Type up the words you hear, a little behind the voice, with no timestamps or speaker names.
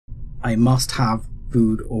I must have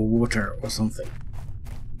food or water or something.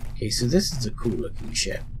 Okay, so this is a cool looking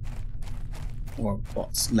ship. Or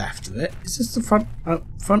what's left of it. Is this the front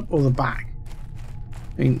or the back?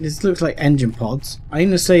 I mean, this looks like engine pods. I'm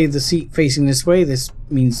going to say the seat facing this way. This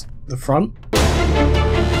means the front.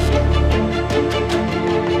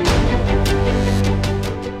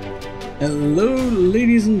 Hello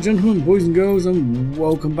ladies and gentlemen, boys and girls, and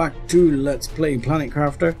welcome back to Let's Play Planet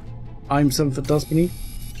Crafter. I'm 7footDustBunny,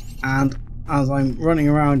 and as I'm running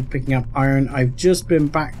around picking up iron, I've just been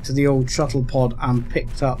back to the old shuttle pod and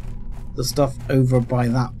picked up the stuff over by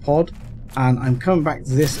that pod, and I'm coming back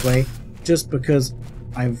this way just because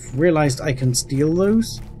I've realised I can steal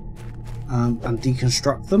those and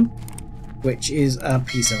deconstruct them, which is a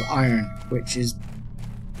piece of iron, which is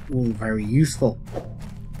all very useful.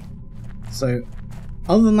 So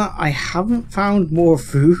other than that, I haven't found more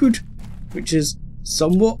food, which is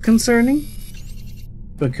somewhat concerning,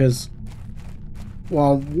 because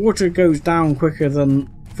while water goes down quicker than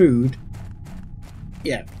food,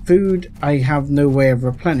 food I have no way of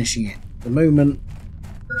replenishing it. At the moment,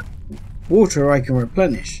 water I can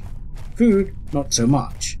replenish, food not so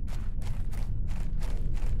much.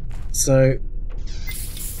 So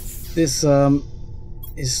this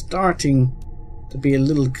is starting to be a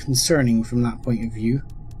little concerning from that point of view.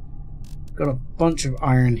 Got a bunch of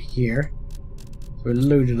iron here, so we're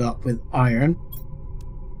loaded up with iron.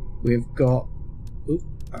 We've got,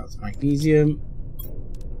 that's magnesium,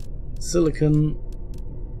 silicon.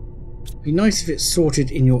 It'd be nice if it's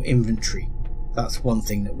sorted in your inventory. That's one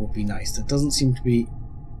thing that would be nice. There doesn't seem to be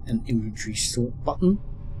an inventory sort button,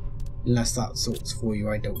 unless that sorts for you.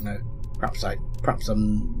 I don't know. Perhaps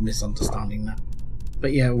I'm misunderstanding that.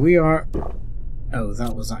 But yeah, we are. Oh,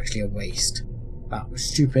 that was actually a waste. That was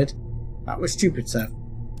stupid. That was stupid, Seth.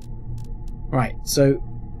 Right, so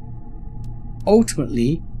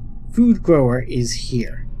ultimately, food grower is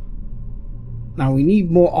here. Now we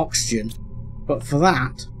need more oxygen, but for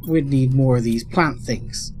that, we'd need more of these plant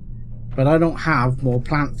things. But I don't have more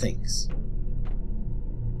plant things.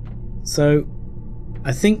 So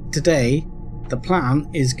I think today the plan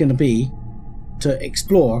is going to be to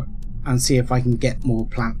explore and see if I can get more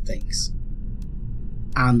plant things.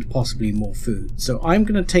 And possibly more food. So I'm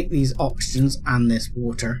going to take these oxygens and this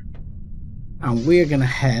water, and we're going to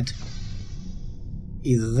head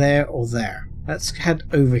either there or there. Let's head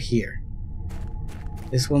over here.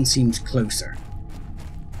 This one seems closer.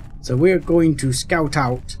 So we're going to scout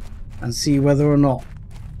out and see whether or not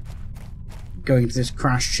going to this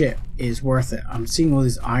crashed ship is worth it. I'm seeing all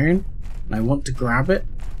this iron and I want to grab it.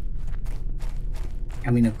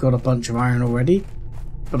 I mean, I've got a bunch of iron already,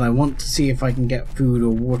 but I want to see if I can get food or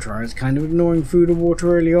water. I was kind of ignoring food or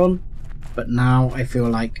water early on, but now I feel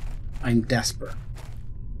like I'm desperate.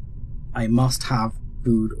 I must have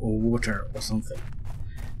food or water or something.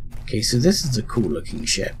 Okay, so this is a cool looking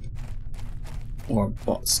ship. Or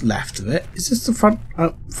what's left of it. Is this the front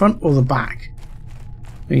or the back?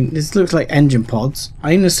 I mean, this looks like engine pods.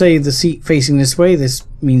 I'm going to say the seat facing this way. This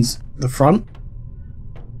means the front.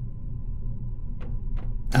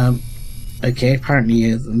 Okay,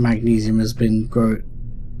 apparently the magnesium has been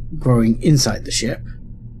growing inside the ship.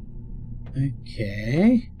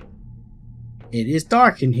 Okay. It is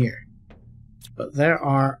dark in here. But there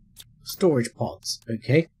are storage pods.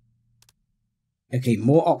 Okay. Okay,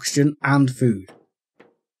 more oxygen and food.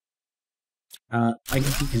 I can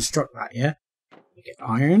deconstruct that, yeah? We get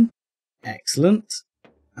iron. Excellent.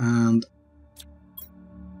 And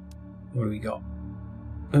what do we got?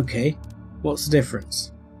 Okay. What's the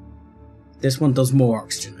difference? This one does more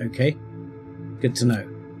oxygen, okay? Good to know.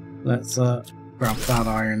 Let's grab that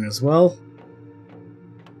iron as well.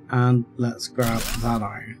 And let's grab that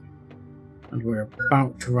iron. And we're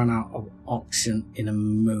about to run out of oxygen in a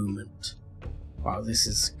moment. Wow, this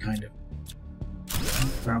is kind of...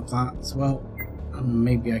 Grab that as well. And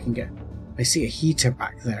maybe I can get... I see a heater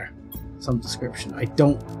back there. Some description. I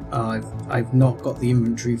don't... I've not got the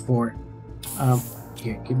inventory for it.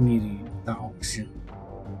 Here, give me that oxygen.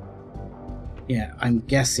 Yeah, I'm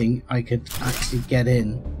guessing I could actually get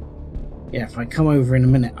in. Yeah, if I come over in a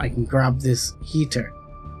minute, I can grab this heater,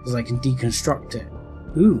 because I can deconstruct it.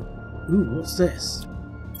 Ooh, what's this?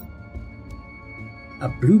 A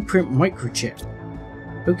blueprint microchip.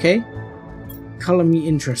 Okay, color me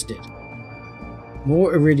interested.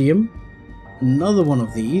 More iridium, another one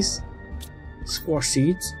of these, squash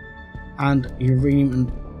seeds, and uranium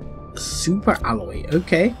and super alloy.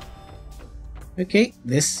 Okay. Okay,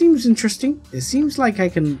 this seems interesting. This seems like I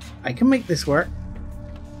can make this work.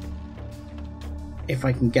 If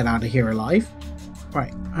I can get out of here alive.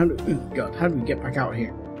 Right, how do we get back out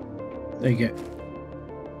here? There you go.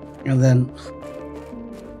 And then,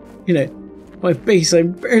 you know, my base,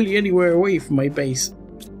 I'm barely anywhere away from my base.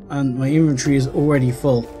 And my inventory is already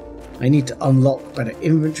full. I need to unlock better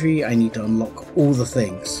inventory. I need to unlock all the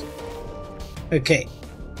things. Okay,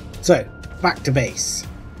 so back to base.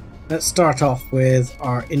 Let's start off with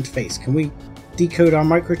our interface. Can we decode our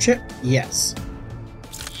microchip? Yes.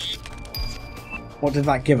 What did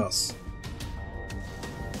that give us?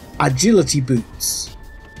 Agility boots.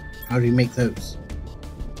 How do we make those?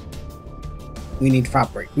 We need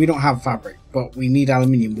fabric. We don't have fabric, but we need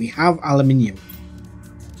aluminium. We have aluminium.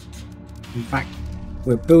 In fact,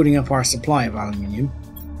 we're building up our supply of aluminium.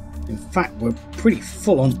 In fact, we're pretty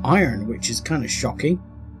full on iron, which is kind of shocking.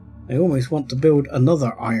 I almost want to build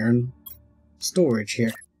another iron storage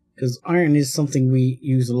here, because iron is something we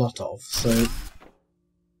use a lot of. So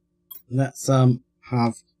let's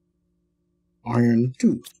have iron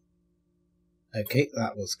 2. Okay,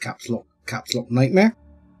 that was caps lock nightmare.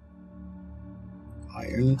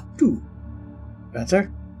 Iron 2. Better?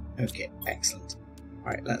 Okay, excellent.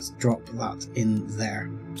 Alright, let's drop that in there.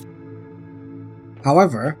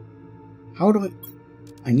 However, how do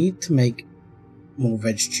I need to make more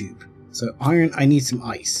veg tube. So iron, I need some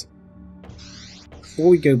ice. Before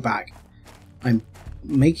we go back, I'm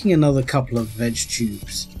making another couple of veg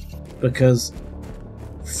tubes because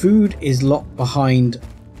food is locked behind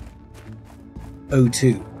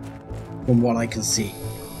O2 from what I can see.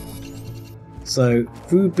 So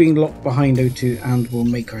food being locked behind O2, and we'll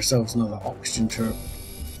make ourselves another oxygen to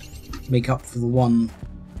make up for the one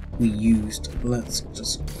we used. Let's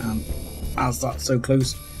just, as that's so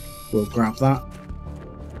close, we'll grab that.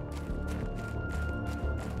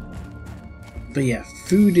 But yeah,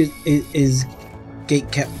 food is gate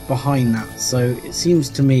kept behind that, so it seems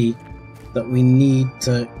to me that we need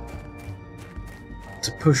to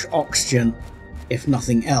push oxygen, if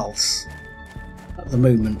nothing else, at the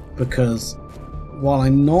moment, because while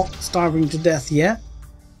I'm not starving to death yet,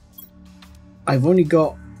 I've only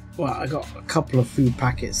got, well, I got a couple of food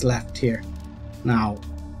packets left here now,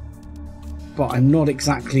 but I'm not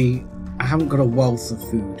exactly, I haven't got a wealth of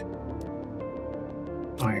food.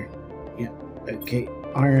 Iron, yeah, okay,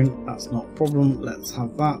 iron, that's not a problem, let's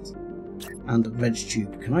have that. And a veg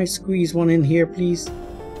tube. Can I squeeze one in here, please?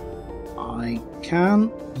 I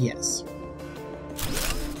can, yes.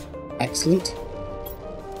 Excellent.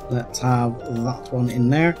 Let's have that one in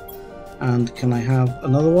there. And can I have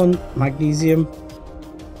another one? Magnesium.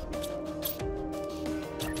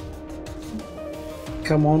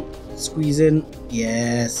 Come on, squeeze in.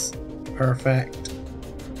 Yes, perfect.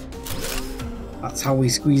 That's how we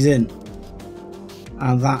squeeze in.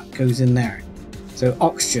 And that goes in there. So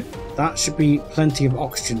oxygen. That should be plenty of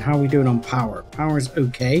oxygen. How are we doing on power? Power is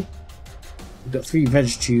okay. We've got 3 veg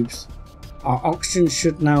tubes. Our oxygen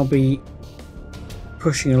should now be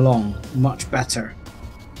pushing along much better,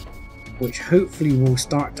 which hopefully will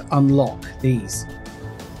start to unlock these.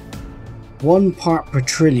 1 part per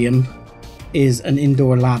trillion is an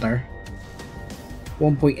indoor ladder.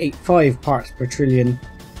 1.85 parts per trillion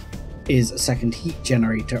is a second heat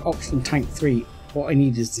generator. Oxygen tank 3. What I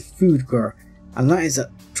need is the food grower, and that is at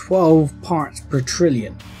 12 parts per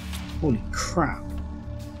trillion. Holy crap.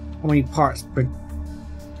 How many parts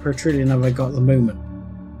per trillion have I got at the moment?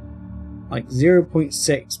 Like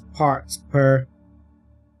 0.6 parts per,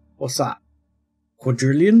 what's that?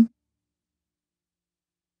 Quadrillion?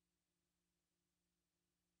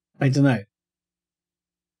 I don't know.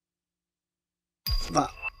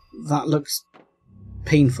 That looks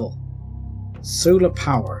painful. Solar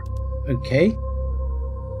power. Okay.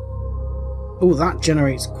 Oh, that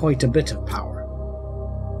generates quite a bit of power.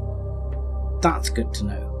 That's good to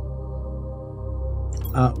know.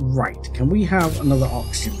 Right, can we have another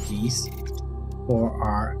oxygen, please, for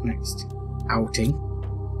our next outing?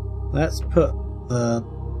 Let's put the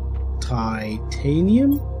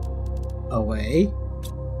titanium away.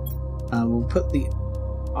 We'll put the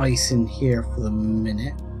ice in here for the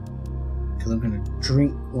minute, because I'm going to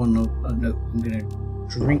drink one of, no, I'm going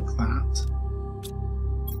to drink that.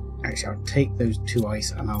 Actually, I'll take those 2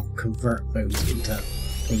 ice and I'll convert those into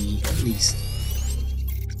thingy at least.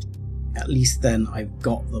 At least then I've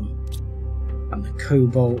got them. And the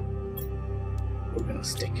cobalt, we're going to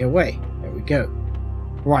stick away. There we go.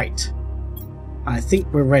 Right. I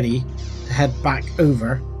think we're ready to head back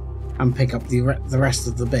over and pick up the rest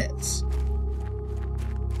of the bits.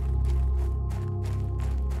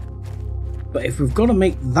 But if we've got to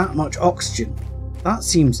make that much oxygen, that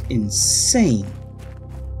seems insane.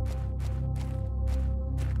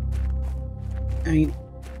 I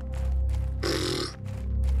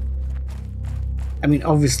mean,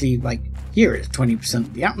 obviously, like, here it's 20%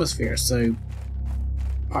 of the atmosphere, so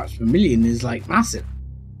parts per million is like massive.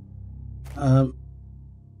 And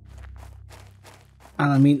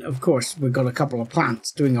I mean, of course, we've got a couple of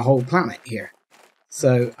plants doing a whole planet here.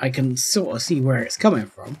 So I can sort of see where it's coming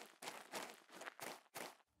from.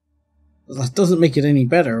 But that doesn't make it any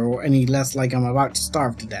better or any less like I'm about to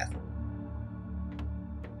starve to death.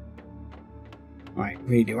 Right,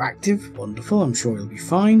 radioactive. Wonderful. I'm sure it'll be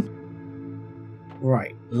fine.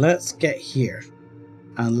 Right, let's get here.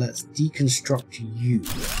 And let's deconstruct you.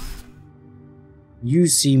 You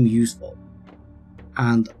seem useful.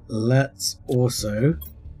 And let's also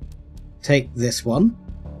take this one.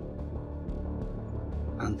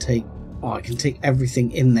 And take... Oh, I can take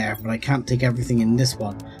everything in there, but I can't take everything in this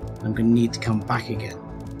one. I'm going to need to come back again.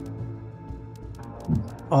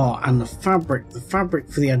 Oh, and the fabric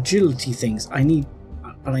for the agility things. I need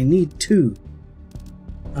 2.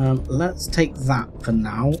 Let's take that for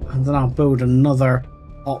now, and then I'll build another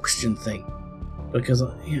oxygen thing. Because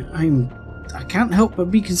I can't help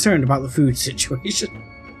but be concerned about the food situation.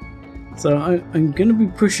 So I'm going to be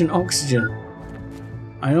pushing oxygen.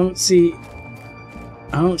 I don't see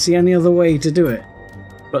any other way to do it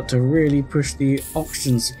but to really push the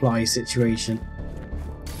oxygen supply situation.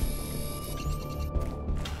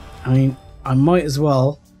 I mean, I might as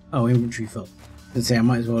well... Oh, inventory full. I didn't say I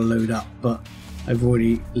might as well load up, but I've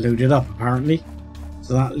already loaded up apparently.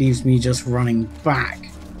 So that leaves me just running back.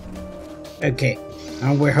 Okay,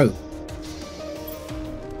 and we're home.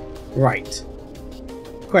 Right.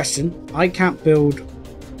 Question, I can't build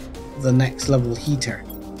the next level heater.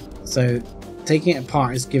 So taking it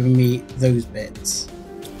apart is giving me those bits.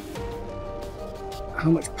 How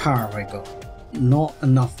much power have I got? Not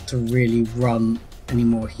enough to really run any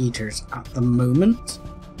more heaters at the moment.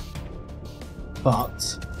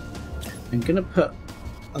 But I'm going to put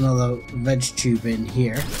another veg tube in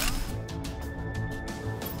here.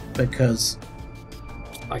 Because,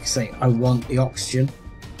 like I say, I want the oxygen.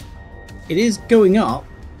 It is going up.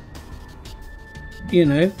 You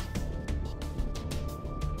know.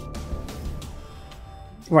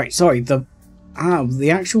 Right, sorry, the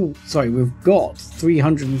actual, sorry, we've got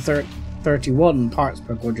 331 parts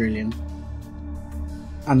per quadrillion.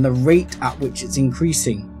 And the rate at which it's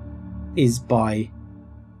increasing is by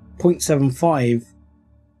 0.75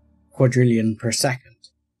 quadrillion per second.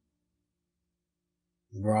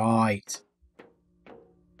 Right.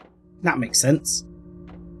 That makes sense.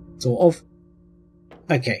 Sort of.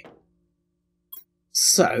 Okay.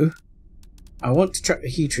 So, I want to check the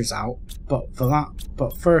heaters out, but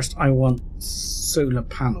first I want solar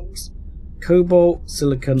panels. Cobalt,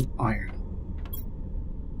 silicon, iron.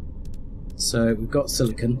 So we've got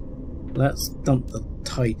silicon. Let's dump the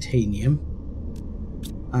titanium.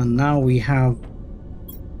 And now we have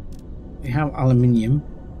aluminium,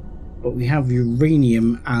 but we have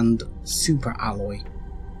uranium and super alloy,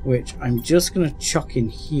 which I'm just going to chuck in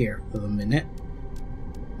here for the minute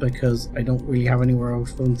because I don't really have anywhere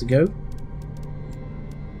else for them to go.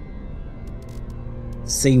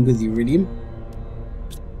 Same with iridium.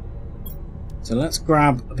 So let's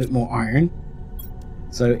grab a bit more iron.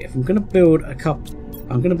 So if I'm going to build a couple,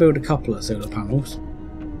 of solar panels.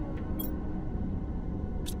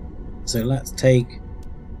 So let's take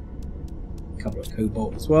a couple of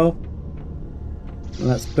cobalt as well. And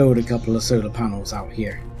let's build a couple of solar panels out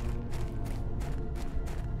here.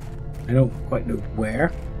 I don't quite know where.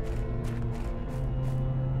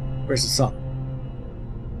 Where's the sun?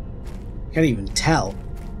 Can't even tell.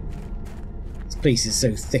 This place is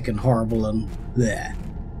so thick and horrible and bleh.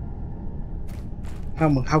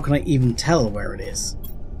 How can I even tell where it is?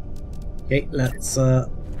 Okay, let's I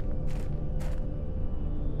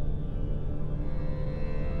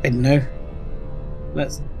don't know.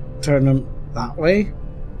 Let's turn them that way.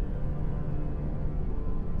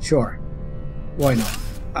 Sure. Why not?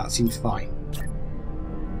 That seems fine.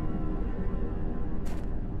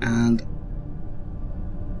 And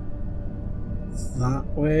that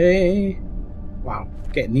way. Wow,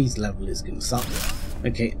 getting these level is gonna suck.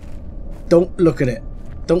 Okay. Don't look at it.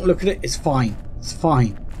 Don't look at it. It's fine. It's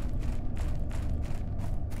fine.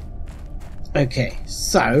 Okay,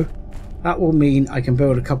 so that will mean I can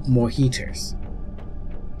build a couple more heaters.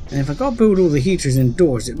 And if I gotta build all the heaters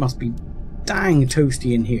indoors, it must be dang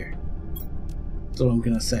toasty in here. That's all I'm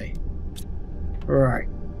gonna say. Right.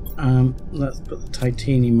 Let's put the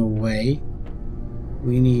titanium away.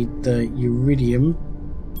 We need the iridium.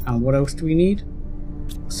 And what else do we need?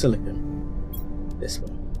 Silicon. This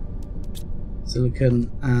one.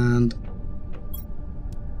 Silicon and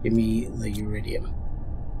give me the iridium.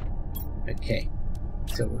 Okay,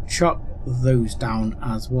 so we'll chuck those down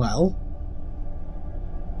as well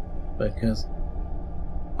because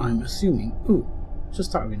I'm assuming, ooh,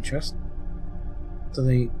 Just out of interest.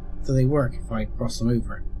 Do they work if I cross them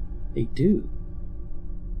over? They do.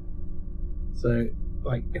 So,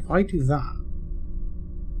 like, if I do that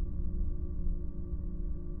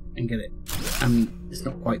and get it, I mean, it's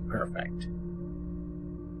not quite perfect,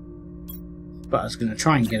 but I was going to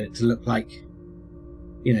try and get it to look like,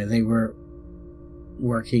 you know, they were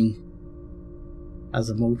working as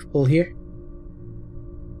a multiple here.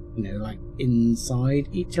 You know, like inside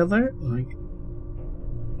each other, like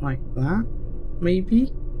that,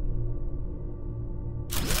 maybe.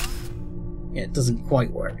 Yeah, it doesn't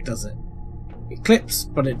quite work, does it? It clips,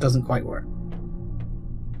 but it doesn't quite work.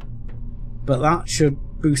 But that should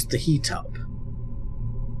boost the heat up.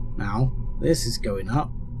 Now, this is going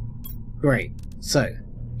up. Great. So,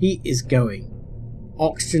 heat is going.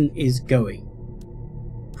 Oxygen is going.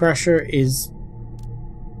 Pressure is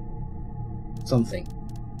something.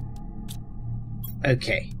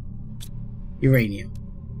 Okay. Uranium.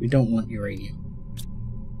 We don't want uranium.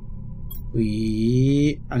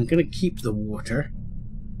 I'm going to keep the water.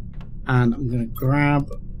 And I'm going to grab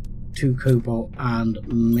 2 cobalt and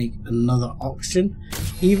make another oxygen.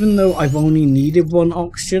 Even though I've only needed 1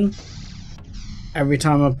 oxygen every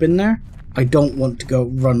time I've been there, I don't want to go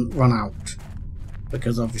run out.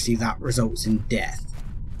 Because obviously that results in death.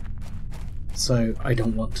 So I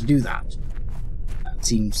don't want to do that. That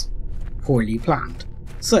seems poorly planned.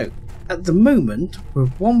 So at the moment we're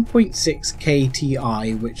 1.6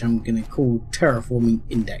 KTI, which I'm going to call terraforming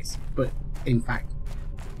index, but in fact,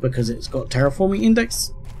 because it's got terraforming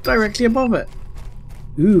index directly above it.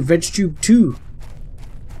 Ooh, VegTube 2.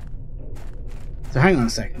 So hang on a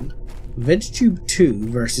second. VegTube 2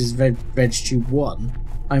 versus VegTube 1,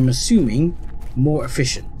 I'm assuming more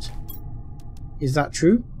efficient. Is that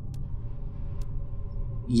true?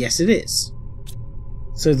 Yes, it is.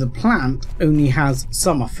 So the plant only has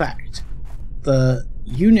some effect. The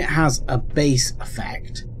unit has a base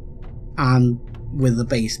effect, and with the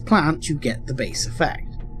base plant you get the base effect.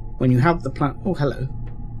 When you have the plant, oh hello.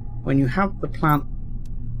 When you have the plant,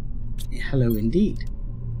 hello indeed.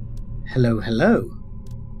 Hello, hello.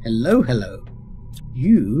 Hello, hello.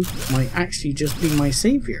 You might actually just be my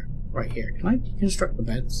savior right here. Can I deconstruct the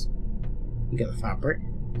beds and get the fabric?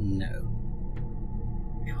 No.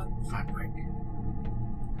 I want the fabric.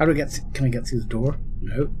 How do I get? Can I get through the door?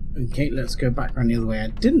 No. Okay, let's go back around the other way. I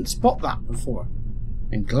didn't spot that before.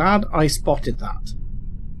 I'm glad I spotted that.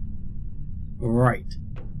 Right.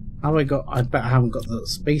 Have I got? I bet I haven't got the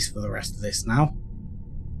space for the rest of this now.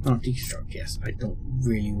 Not deconstruct. Yes, I don't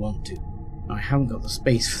really want to. I haven't got the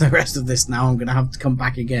space for the rest of this now. I'm going to have to come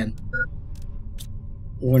back again.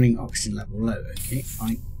 Warning, oxygen level low. Okay,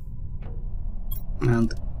 fine.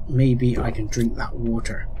 And maybe I can drink that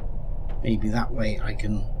water. Maybe that way I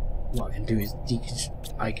can. What I can do is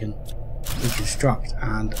I can deconstruct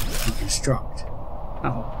and deconstruct.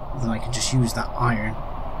 Oh, then I can just use that iron.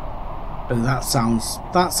 Oh, that sounds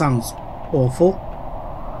awful.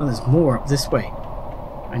 Oh, there's more up this way.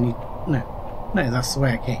 I need no, that's the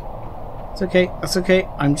way I came. It's okay, that's okay.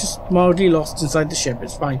 I'm just mildly lost inside the ship.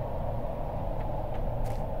 It's fine.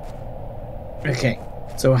 Okay,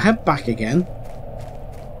 so I'll head back again.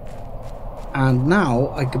 And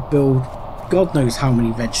now I could build God knows how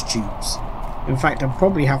many veg tubes. In fact, I'd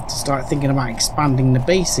probably have to start thinking about expanding the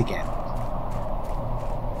base again.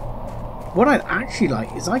 What I'd actually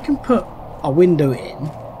like is I can put a window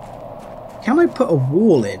in. Can I put a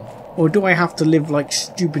wall in? Or do I have to live like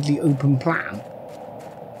stupidly open plan?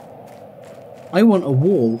 I want a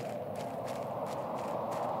wall.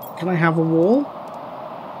 Can I have a wall?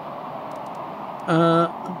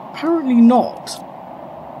 Apparently not.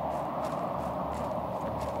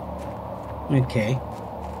 Okay.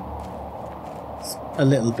 It's a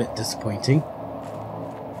little bit disappointing.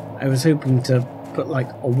 I was hoping to put like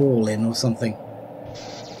a wall in or something.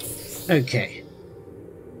 Okay.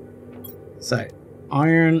 So,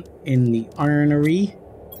 iron in the ironery.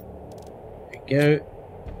 There we go.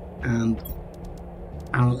 And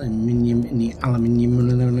aluminium in the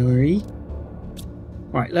aluminiumery.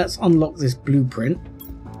 Right, let's unlock this blueprint.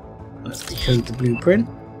 Let's decode the blueprint.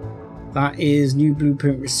 That is new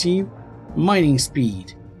blueprint received. Mining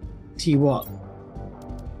speed. T1.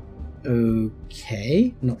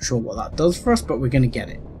 Okay. Not sure what that does for us, but we're going to get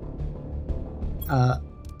it.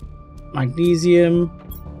 Magnesium.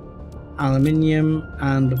 Aluminium.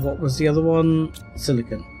 And what was the other one?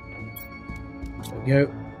 Silicon. There we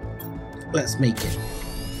go. Let's make it.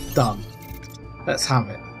 Done. Let's have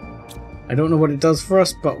it. I don't know what it does for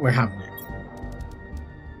us, but we're having it.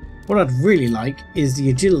 What I'd really like is the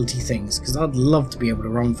agility things, because I'd love to be able to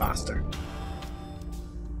run faster.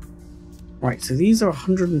 Right, so these are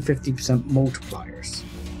 150% multipliers.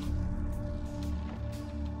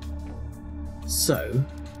 So,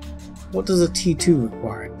 what does a T2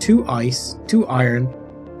 require? 2 ice, 2 iron,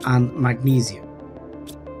 and magnesium.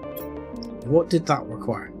 What did that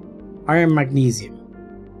require? Iron, magnesium.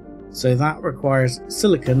 So that requires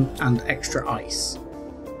silicon and extra ice.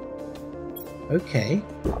 Okay,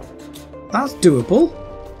 that's doable.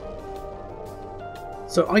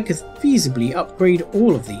 So I could feasibly upgrade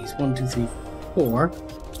all of these, 1, 2, 3, 4,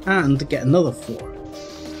 and get another 4.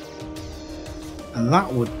 And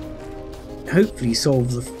that would hopefully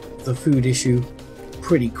solve the food issue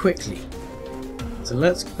pretty quickly. So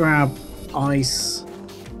let's grab ice.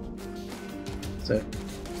 So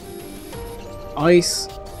ice,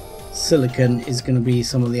 silicon is going to be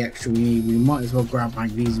some of the extra we need. We might as well grab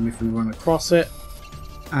magnesium if we run across it.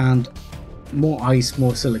 And more ice,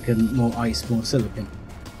 more silicon, more ice, more silicon.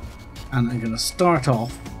 And I'm going to start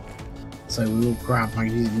off, so we will grab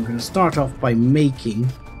magnesium. We're going to start off by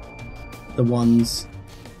making the ones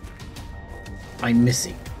I'm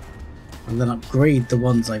missing, and then upgrade the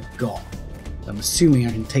ones I've got. I'm assuming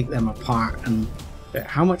I can take them apart. And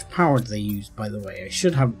how much power do they use, by the way? I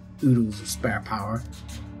should have oodles of spare power.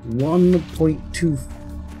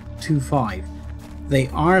 1.225. They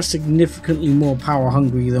are significantly more power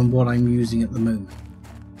hungry than what I'm using at the moment.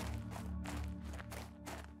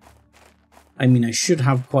 I mean, I should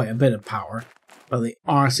have quite a bit of power, but they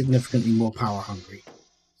are significantly more power hungry.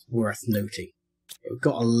 It's worth noting. We've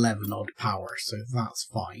got 11 odd power, so that's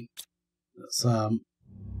fine. Let's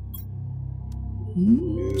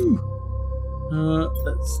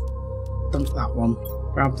let's dump that one,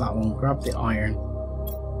 grab the iron,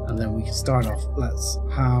 and then we can start off. Let's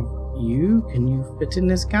have you. Can you fit in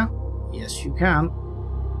this gap? Yes, you can.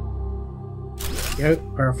 There you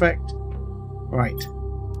go, perfect. Right,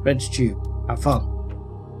 veg tube. Have fun.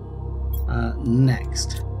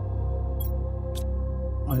 Next.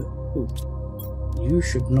 You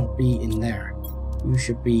should not be in there. You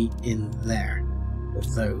should be in there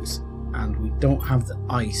with those. And we don't have the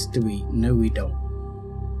ice, do we? No, we don't.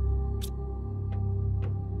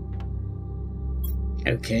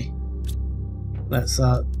 Okay. Let's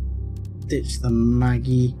ditch the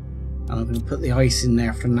Maggie. And I'm going to put the ice in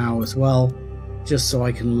there for now as well, just so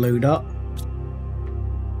I can load up.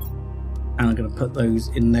 And I'm going to put those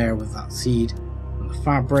in there with that seed and the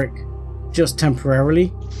fabric, just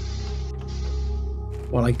temporarily,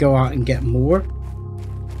 while I go out and get more.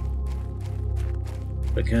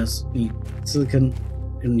 Because we need silicon,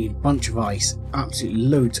 we need a bunch of ice, absolutely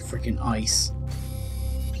loads of freaking ice.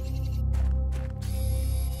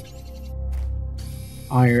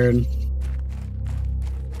 Iron,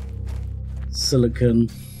 silicon.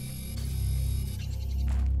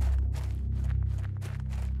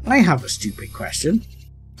 I have a stupid question,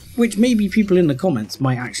 which maybe people in the comments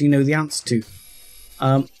might actually know the answer to.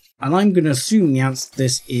 And I'm going to assume the answer to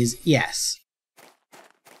this is yes.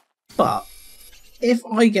 But if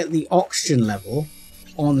I get the oxygen level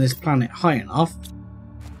on this planet high enough,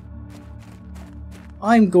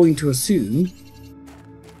 I'm going to assume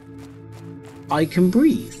I can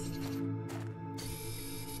breathe.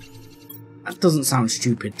 That doesn't sound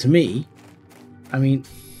stupid to me. I mean,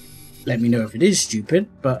 let me know if it is stupid,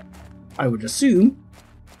 but I would assume,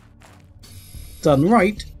 done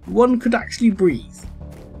right, one could actually breathe.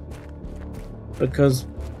 Because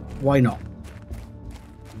why not?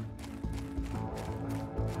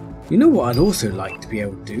 You know what I'd also like to be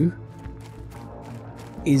able to do?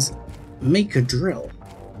 Is make a drill.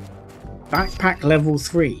 Backpack level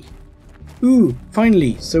 3. Ooh,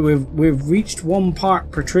 finally, so we've reached 1 part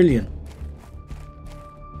per trillion.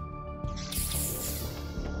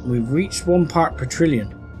 We've reached 1 part per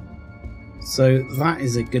trillion. So that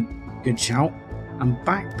is a good shout. And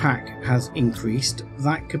backpack has increased.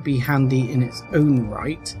 That could be handy in its own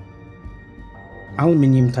right.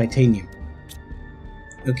 Aluminium, titanium.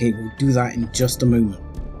 Okay, we'll do that in just a moment.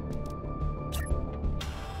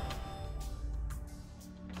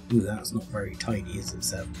 Ooh, that's not very tidy, is it,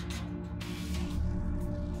 Seb?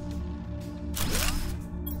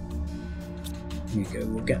 Here you go,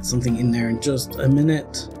 we'll get something in there in just a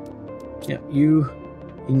minute. Yep, you.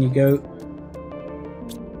 In you go.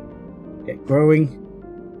 Get growing.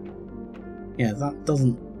 Yeah, that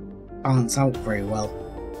doesn't balance out very well.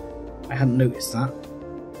 I hadn't noticed that.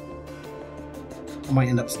 I might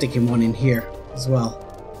end up sticking one in here as well.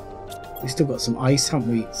 We still got some ice,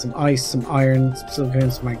 haven't we? Some ice, some iron, some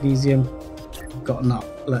silicon, some magnesium. We've got enough.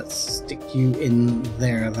 Let's stick you in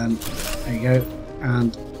there then. There you go.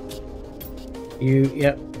 And you,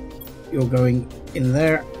 yep, you're going in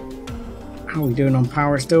there. How are we doing on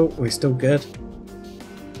power still? We're still good.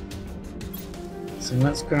 So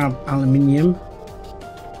let's grab aluminium,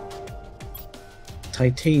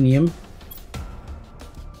 titanium.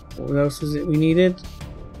 What else was it we needed?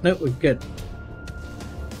 Nope, we're good.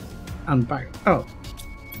 And back. Oh,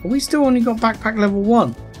 we still only got backpack level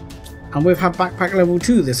 1, and we've had backpack level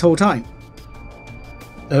 2 this whole time.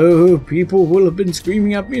 Oh, people will have been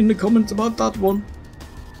screaming at me in the comments about that one.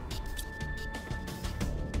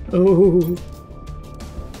 Oh.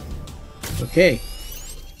 Okay.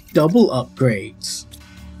 Double upgrades.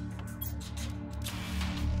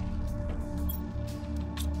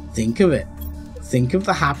 Think of it. Think of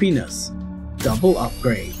the happiness. Double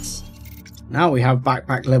upgrades. Now we have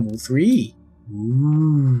backpack level 3.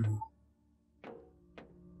 Ooh.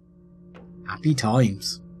 Happy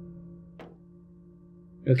times.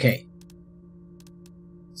 Okay.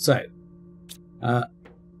 So.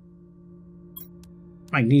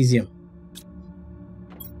 Magnesium.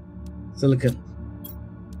 Silicon.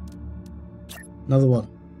 Another one.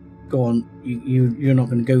 Go on. You're not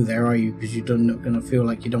going to go there, are you? Because you're not going to feel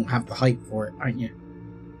like you don't have the height for it, aren't you?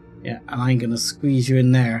 Yeah, and I'm going to squeeze you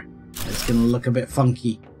in there. It's going to look a bit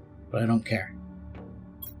funky, but I don't care.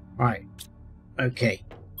 Right. Okay.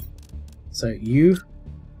 So you...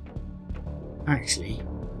 Actually...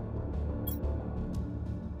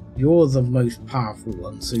 You're the most powerful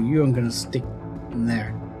one, so you are going to stick in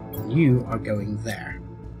there. And you are going there.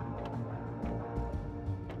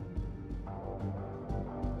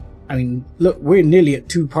 I mean, look, we're nearly at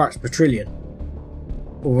 2 parts per trillion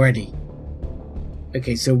already.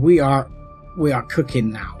 Okay, so we are cooking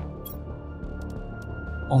now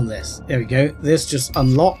on this. There we go. This just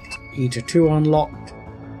unlocked. Heater 2 unlocked.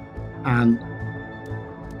 And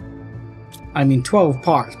I mean, 12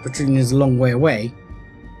 parts per trillion is a long way away,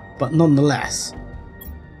 but nonetheless.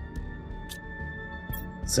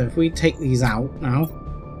 So if we take these out now,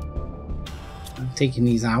 I'm taking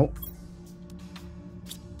these out,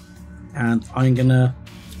 and I'm gonna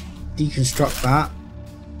deconstruct that,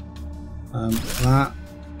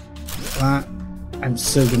 that. I'm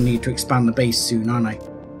so gonna need to expand the base soon, aren't I?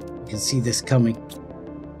 You can see this coming.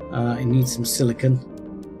 I need some silicon.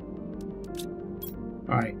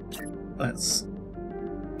 Alright, let's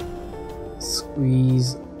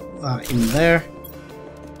squeeze that in there.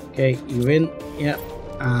 Okay, you in, yep,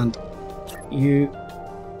 and you.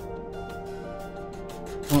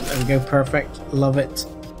 Oh, there we go, perfect, love it.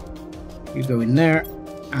 You go in there,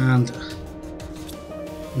 and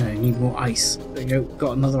no, I need more ice. There we go,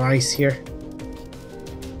 got another ice here.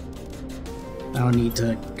 Now I need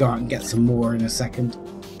to go out and get some more in a second.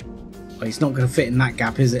 But it's not going to fit in that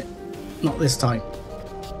gap, is it? Not this time.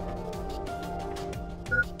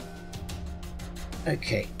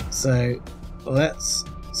 Okay, so let's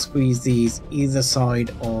squeeze these either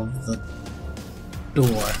side of the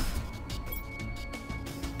door.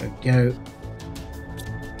 There we go.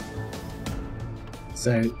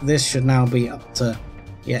 So this should now be up to,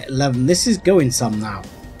 yeah, 11. This is going some now.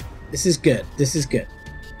 This is good. This is good.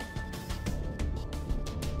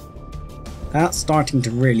 That's starting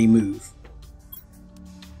to really move.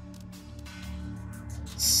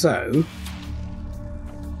 So,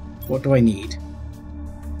 what do I need?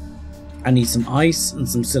 I need some ice and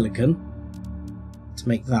some silicon to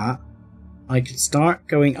make that. I could start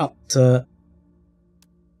going up to...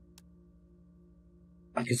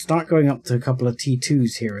 I could start going up to a couple of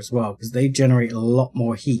T2s here as well, because they generate a lot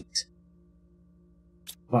more heat.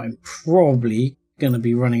 But I'm probably going to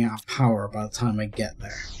be running out of power by the time I get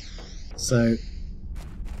there. So,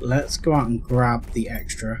 let's go out and grab the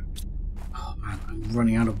extra. Oh man, I'm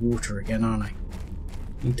running out of water again, aren't I?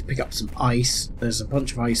 Need to pick up some ice. There's a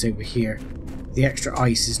bunch of ice over here. The extra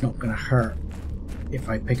ice is not going to hurt if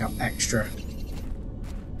I pick up extra,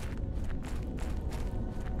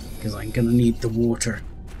 because I'm going to need the water.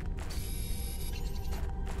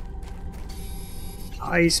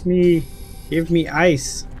 Ice me! Give me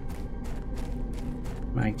ice!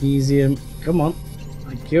 Magnesium. Come on.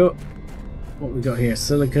 Thank you. What we got here?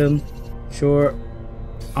 Silicon. Sure.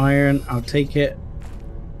 Iron. I'll take it.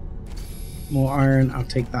 More iron. I'll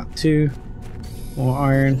take that too. More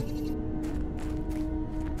iron.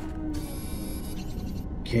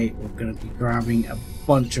 Okay, we're going to be grabbing a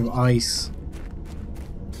bunch of ice.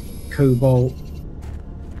 Cobalt.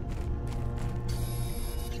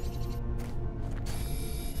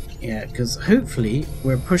 Yeah, because hopefully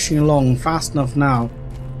we're pushing along fast enough now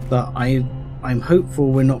that I'm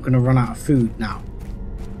hopeful we're not going to run out of food now.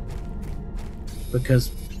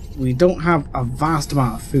 Because we don't have a vast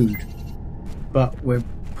amount of food, but we're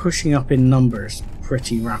pushing up in numbers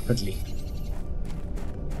pretty rapidly.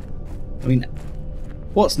 I mean,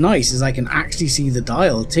 what's nice is I can actually see the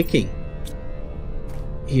dial ticking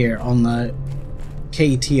here on the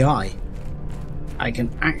KTI. I can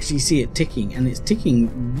actually see it ticking, and it's ticking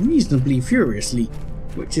reasonably furiously,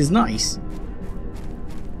 which is nice.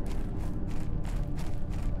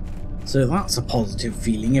 So that's a positive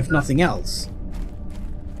feeling, if nothing else.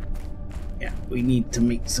 Yeah, we need to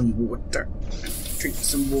make some water. Drink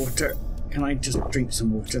some water. Can I just drink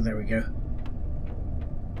some water? There we go.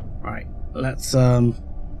 Right, let's yeah,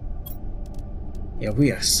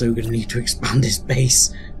 we are so gonna need to expand this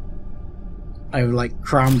base. I've like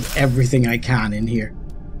crammed everything I can in here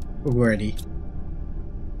already.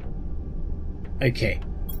 Okay,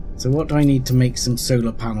 so what do I need to make some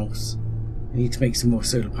solar panels? I need to make some more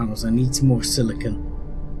solar panels. I need some more silicon.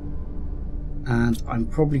 And I'm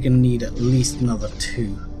probably gonna need at least another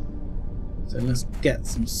 2. So let's get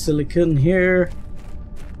some silicon here.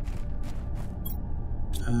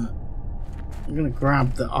 I'm gonna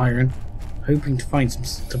grab the iron, hoping to find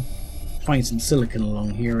some silicon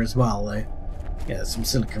along here as well. Though, yeah, there's some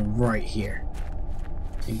silicon right here.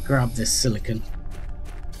 So you grab this silicon.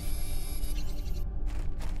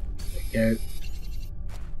 There we go.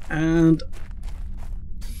 And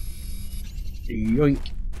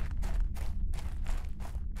yoink.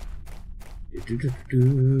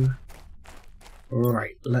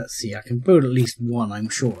 Right, let's see. I can build at least one, I'm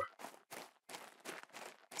sure.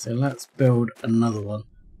 So let's build another one.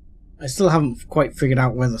 I still haven't quite figured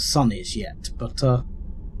out where the sun is yet, but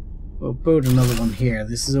we'll build another one here.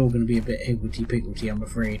 This is all going to be a bit higgledy-piggledy, I'm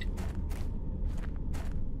afraid.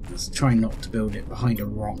 Let's try not to build it behind a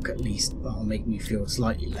rock at least. That'll make me feel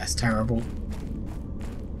slightly less terrible.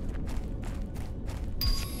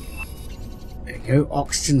 There we go.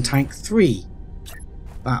 Oxygen tank 3.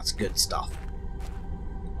 That's good stuff.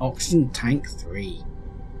 Oxygen tank 3.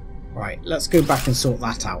 Right, let's go back and sort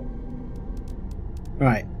that out.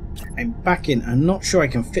 Right, I'm back in. I'm not sure I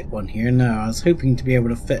can fit one here. No, I was hoping to be able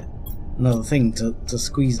to fit another thing to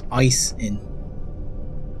squeeze ice in.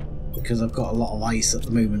 Because I've got a lot of ice at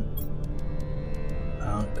the moment.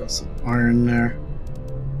 I've got some iron there.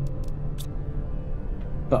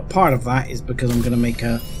 But part of that is because I'm going to make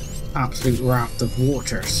a absolute raft of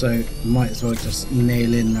water. So I might as well just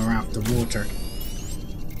nail in the raft of water.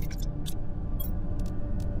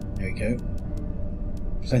 There we go.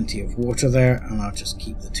 Plenty of water there, and I'll just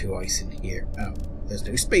keep the 2 ice in here. Oh, there's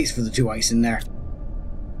no space for the 2 ice in there.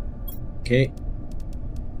 Okay.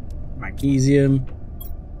 Magnesium.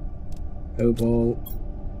 Cobalt.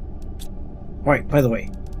 Right, by the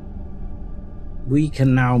way, we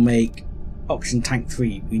can now make oxygen tank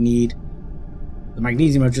 3. We need the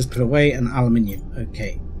magnesium I've just put away and aluminium.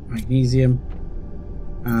 Okay, magnesium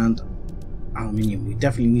and aluminium. We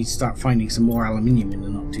definitely need to start finding some more aluminium in the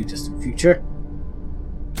not too distant future.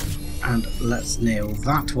 And let's nail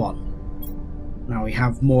that one. Now we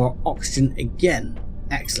have more oxygen again.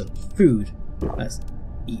 Excellent. Food. Let's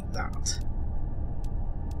eat that.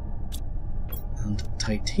 And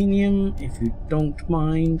titanium, if you don't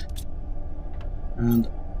mind. And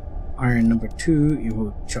iron number 2, you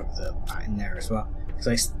will chuck that in there as well.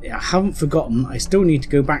 Because I haven't forgotten, I still need to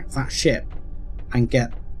go back to that ship and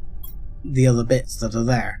get the other bits that are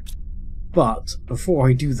there. But before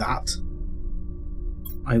I do that,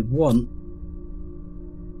 I want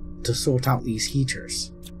to sort out these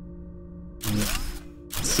heaters and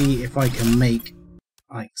see if I can make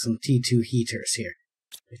like some T2 heaters here.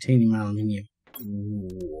 Titanium, aluminium. Ooh.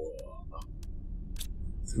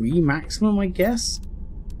 3 maximum, I guess.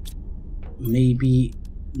 Maybe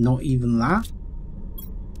not even that,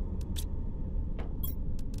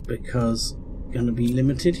 because going to be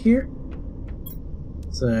limited here.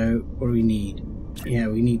 So what do we need? Yeah,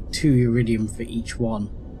 we need 2 iridium for each one.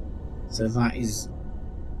 So that is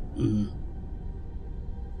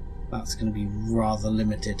that's going to be rather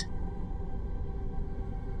limited.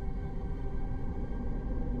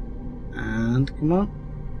 And come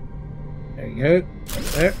on. There you go. Right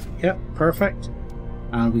there. Yep, perfect.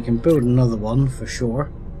 And we can build another one for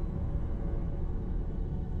sure.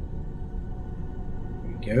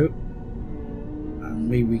 There we go. And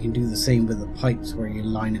maybe we can do the same with the pipes where you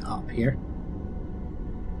line it up here.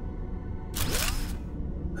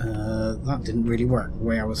 That didn't really work the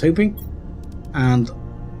way I was hoping. And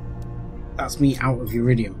that's me out of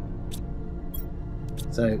iridium.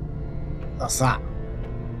 So that's that.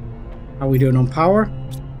 How are we doing on power?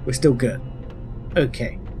 We're still good.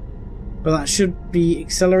 Okay. But that should be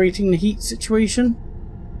accelerating the heat situation.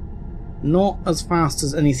 Not as fast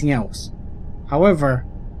as anything else. However,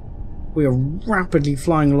 we are rapidly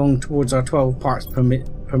flying along towards our 12 parts per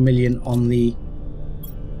million on the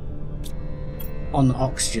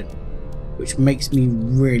oxygen, which makes me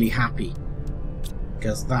really happy,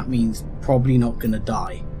 because that means probably not going to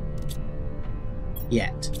die.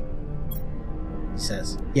 Yet. He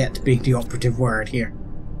says. Yet being the operative word here.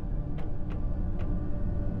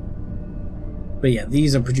 But yeah,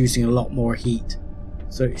 these are producing a lot more heat.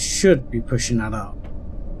 So it should be pushing that up.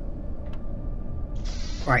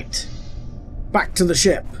 Right. Back to the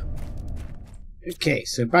ship. Okay,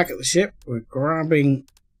 so back at the ship, we're grabbing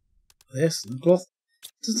this and cloth.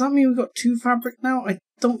 Does that mean we've got 2 fabric now? I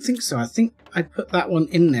don't think so. I think I put that one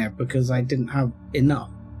in there because I didn't have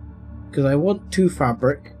enough. Because I want 2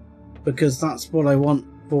 fabric, because that's what I want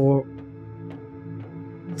for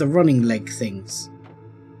the running leg things.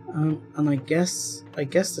 And I guess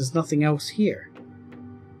there's nothing else here.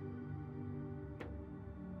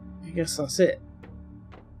 I guess that's it.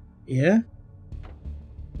 Yeah?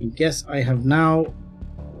 I guess I have now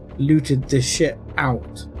looted this ship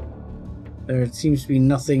out. There seems to be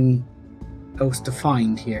nothing else to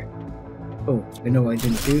find here. Oh, I know what I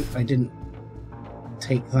didn't do. I didn't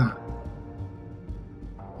take that.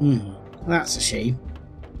 That's a shame.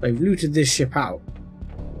 I've looted this ship out.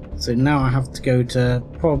 So now I have to go to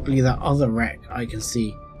probably that other wreck I can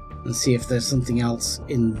see and see if there's something else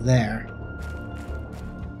in there.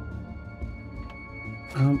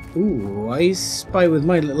 Ooh, I spy with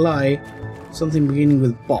my little eye something beginning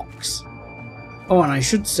with box. Oh, and I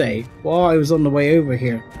should say, while I was on the way over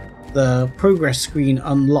here, the progress screen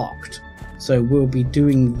unlocked. So we'll be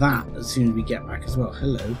doing that as soon as we get back as well.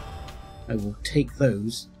 Hello. I will take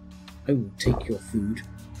those. I will take your food.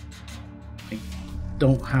 I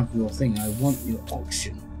don't have your thing. I want your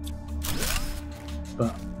oxygen.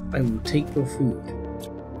 But I will take your food.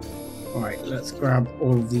 Alright, let's grab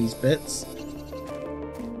all of these bits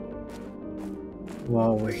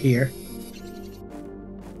while we're here.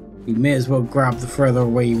 We may as well grab the further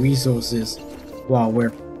away resources while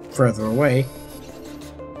we're further away.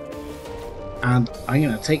 And I'm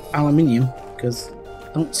going to take aluminium because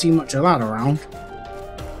I don't see much of that around.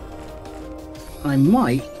 I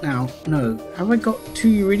might now. No, have I got 2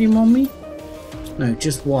 iridium on me? No,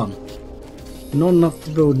 just 1. Not enough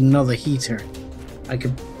to build another heater. I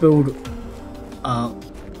could build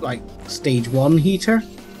like stage 1 heater,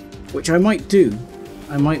 which I might do.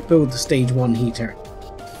 I might build the stage 1 heater.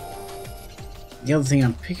 The other thing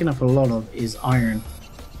I'm picking up a lot of is iron,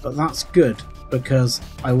 but that's good because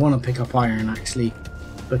I want to pick up iron actually,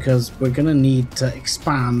 because we're going to need to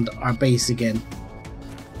expand our base again,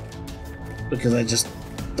 because I just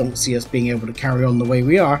don't see us being able to carry on the way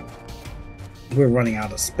we are. We're running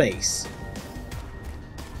out of space,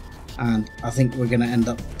 and I think we're going to end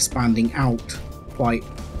up expanding out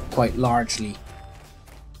quite largely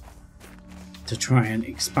to try and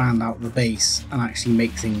expand out the base and actually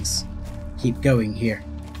make things keep going here.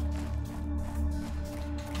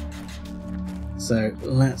 So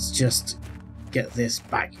let's just get this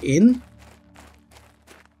back in,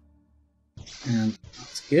 and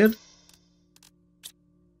that's good.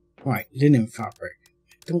 Right, linen fabric.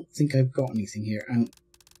 I don't think I've got anything here, and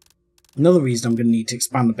another reason I'm going to need to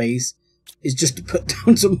expand the base is just to put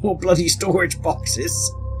down some more bloody storage boxes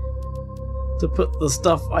to put the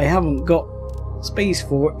stuff I haven't got space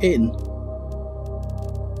for in.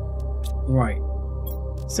 Right.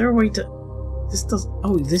 Is there a way to... This does...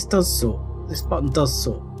 Oh, this does sort. This button does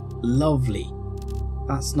sort. Lovely.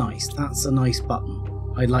 That's nice. That's a nice button.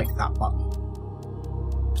 I like that button.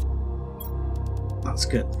 That's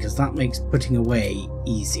good, because that makes putting away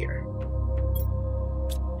easier.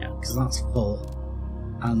 Yeah, because that's full.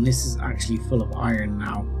 And this is actually full of iron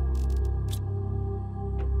now.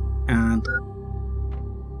 And...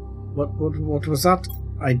 What was that?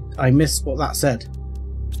 I missed what that said.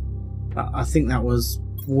 I think that was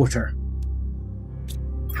water.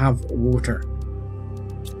 Have water.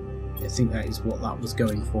 I think that is what that was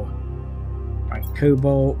going for. Right,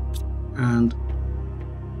 cobalt and...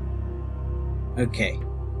 Okay.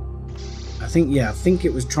 I think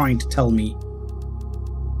it was trying to tell me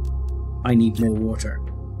I need more water.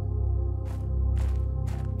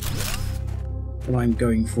 What I'm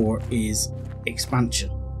going for is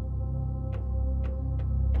expansion.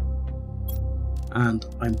 And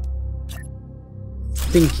I'm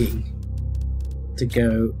thinking to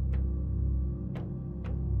go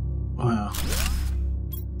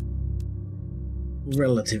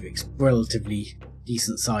relatively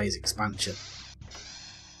decent size expansion.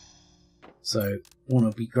 So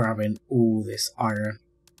want to be grabbing all this iron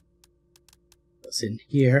that's in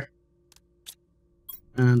here,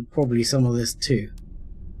 and probably some of this too,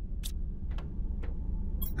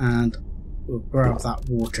 and we'll grab that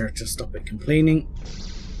water to stop it complaining.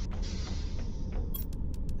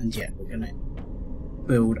 And yeah, we're gonna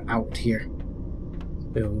build out here.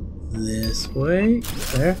 Build this way.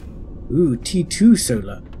 There. Ooh, T2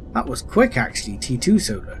 solar. That was quick actually, T2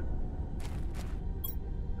 solar.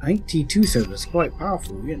 I think T2 solar is quite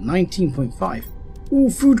powerful. We get 19.5. Ooh,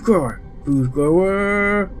 food grower! Food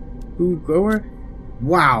grower! Food grower!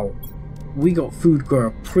 Wow! We got food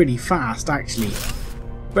grower pretty fast actually.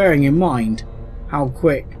 Bearing in mind how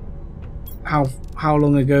quick, how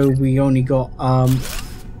long ago we only got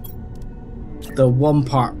the 1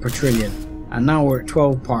 part per trillion, and now we're at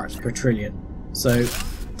 12 parts per trillion. So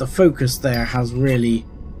the focus there has really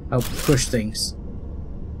helped push things.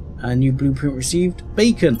 A new blueprint received.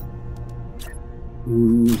 Bacon!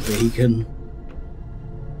 Ooh, bacon.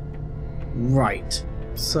 Right,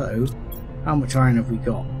 so how much iron have we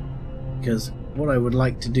got? Because what I would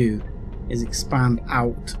like to do is expand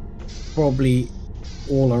out probably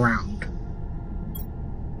all around.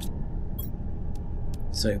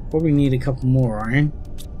 So probably need a couple more iron.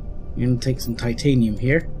 I'm going to take some titanium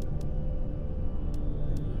here.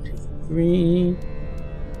 2, 3.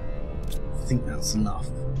 I think that's enough.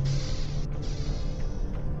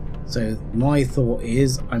 So my thought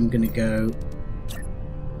is I'm going to go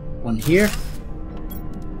one here,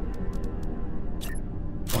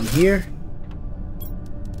 one here.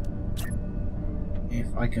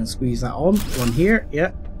 If I can squeeze that on, one here,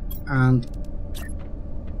 yeah, and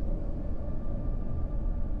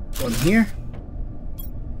one here,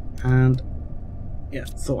 and yeah,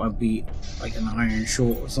 thought I'd be like an iron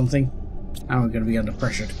short or something. Now we're going to be under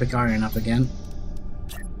pressure to pick iron up again,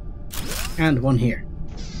 and one here,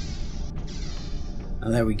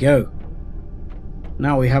 and there we go.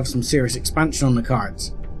 Now we have some serious expansion on the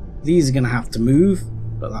cards. These are going to have to move,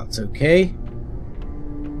 but that's okay.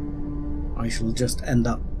 I shall just end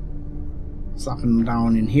up slapping them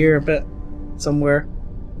down in here a bit, somewhere.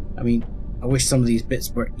 I mean, I wish some of these bits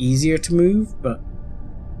were easier to move, but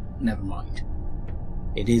never mind.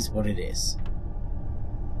 It is what it is.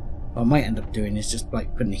 What I might end up doing is just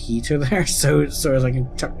like putting a heater there, so as I can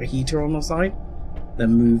chuck the heater on the side,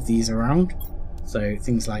 then move these around. So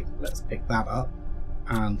things like, let's pick that up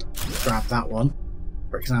and grab that one,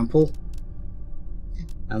 for example,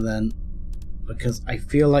 and then, because I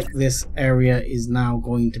feel like this area is now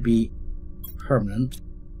going to be permanent,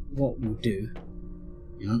 what we'll do,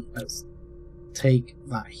 you know, let's take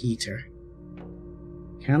that heater.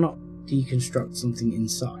 Cannot deconstruct something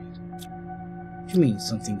inside. What do you mean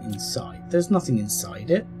something inside? There's nothing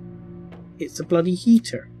inside it. It's a bloody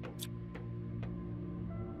heater.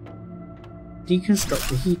 Deconstruct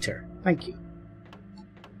the heater. Thank you.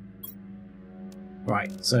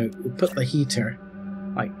 Right, so we'll put the heater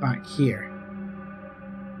like back here.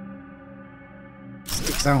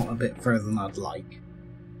 Sticks out a bit further than I'd like.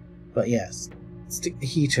 But yes, stick the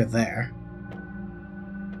heater there.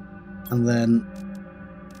 And then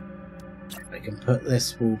I can put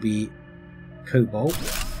this will be cobalt.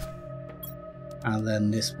 And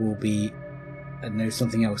then this will be, I don't know,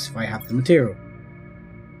 something else if I have the material.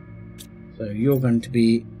 So you're going to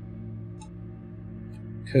be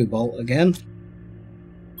cobalt again.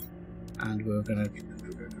 And we're going to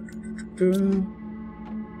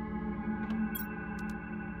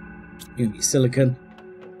be silicon.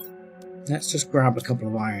 Let's just grab a couple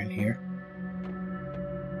of iron here,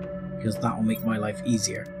 because that will make my life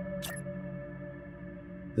easier.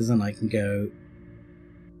 Because then I can go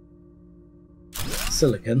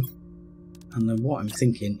silicon, and then what I'm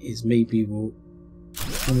thinking is maybe can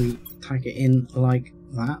we tag it in like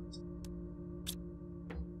that?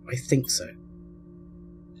 I think so.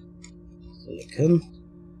 Silicon.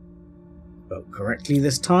 Spelled correctly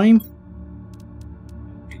this time.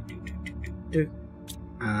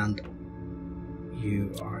 And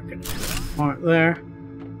you are going to part there.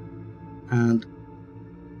 And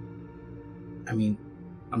I mean,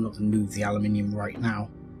 I'm not going to move the aluminium right now.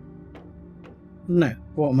 No,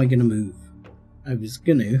 what am I going to move? I was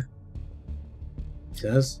going to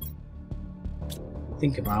just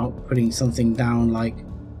think about putting something down like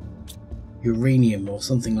uranium or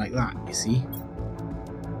something like that, you see.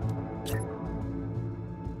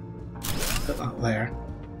 Put that there.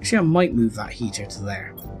 Actually, I might move that heater to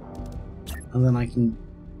there. And then I can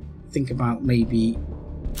think about maybe,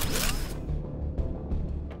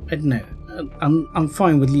 I don't know. I'm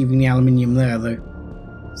fine with leaving the aluminium there though.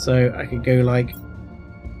 So I could go like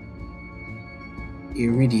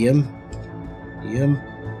iridium.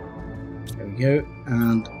 There we go.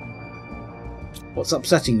 And what's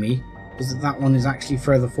upsetting me is that one is actually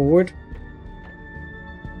further forward.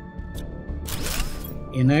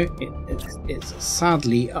 You know, it's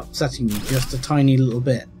sadly upsetting me just a tiny little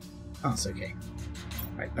bit. That's okay.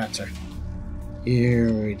 Right, better.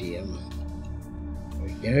 Iridium. There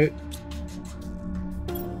we go.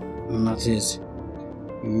 And that is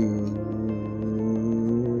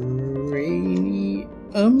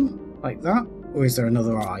Like that? Or is there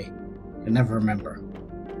another eye? I can never remember.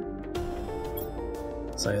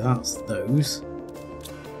 So that's those.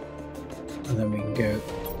 And then we can go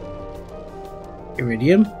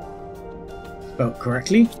iridium, spelled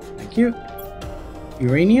correctly, thank you.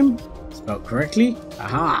 Uranium, spelled correctly,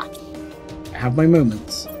 aha! I have my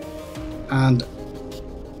moments. And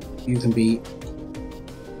you can be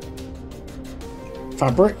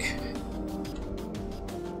fabric.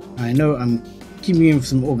 I know I'm keeping you in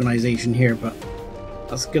some organization here, but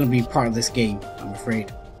that's going to be part of this game, I'm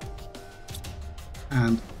afraid.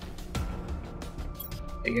 And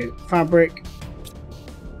there you go, fabric.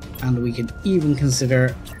 And we can even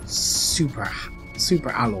consider super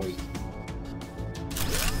alloy.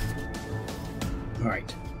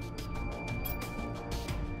 Alright.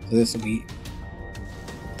 So this will be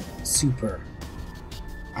super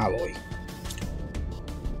alloy.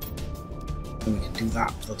 And we can do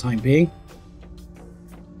that for the time being.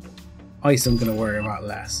 Ice I'm going to worry about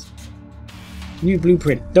less. New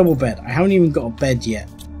blueprint, double bed. I haven't even got a bed yet,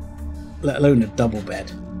 let alone a double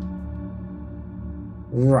bed.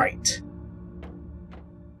 Right.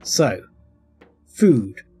 So,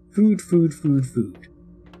 food.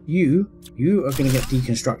 You are going to get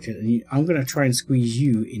deconstructed, and I'm going to try and squeeze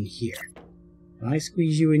you in here. Can I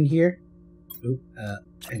squeeze you in here? Oh,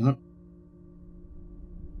 hang on.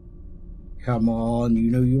 Come on,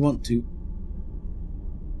 you know you want to.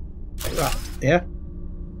 Like that, yeah?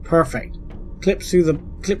 Perfect. Clips through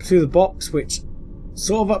the box, which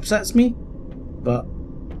sort of upsets me, but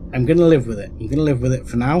I'm gonna live with it. I'm gonna live with it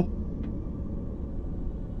for now.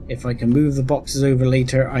 If I can move the boxes over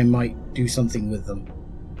later, I might do something with them.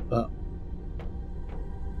 But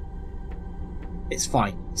it's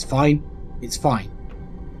fine. It's fine. It's fine.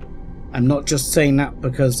 I'm not just saying that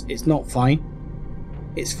because it's not fine.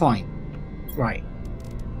 It's fine. Right.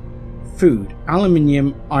 Food.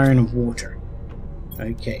 Aluminium, iron and water.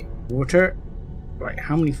 Okay. Water. Right,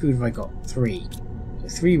 how many food have I got? 3. So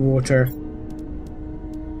 3 water.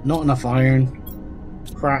 Not enough iron.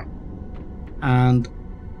 Crap. And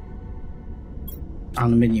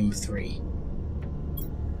aluminium 3.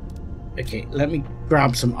 Okay, let me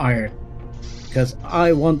grab some iron. Because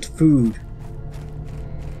I want food.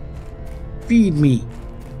 Feed me.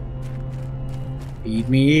 Feed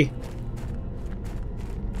me.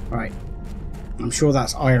 Right. I'm sure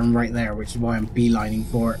that's iron right there, which is why I'm beelining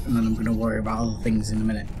for it, and then I'm going to worry about other things in a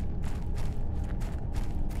minute.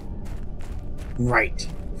 Right.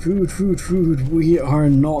 Food. We are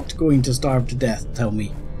not going to starve to death, tell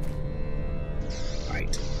me.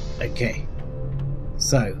 Right. Okay.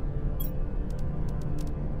 So.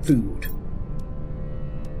 Food.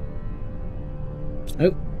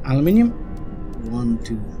 Oh, aluminium. 1,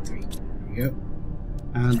 2, 3. There we go.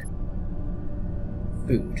 And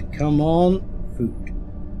food. Come on. Food.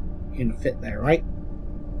 You're gonna fit there, right?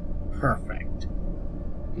 Perfect.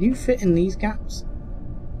 Can you fit in these gaps?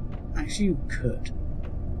 Actually, you could.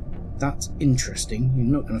 That's interesting. You're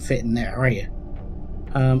not gonna fit in there, are you?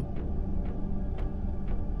 I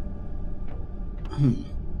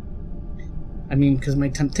mean, because my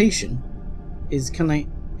temptation is, can I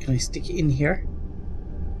stick it in here?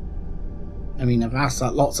 I mean, I've asked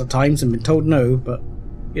that lots of times and been told no, but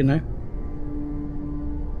you know.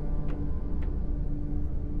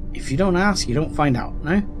 If you don't ask, you don't find out,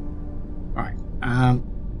 no? Right,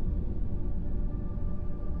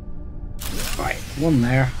 right, one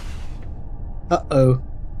there. Uh-oh.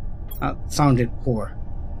 That sounded poor.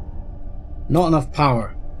 Not enough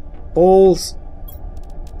power. Balls.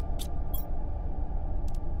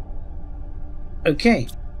 Okay.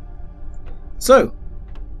 So,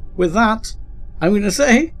 with that, I'm going to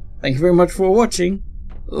say, thank you very much for watching.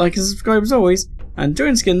 Like and subscribe as always, and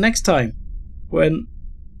join us again next time, when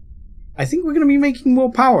I think we're going to be making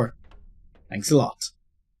more power. Thanks a lot.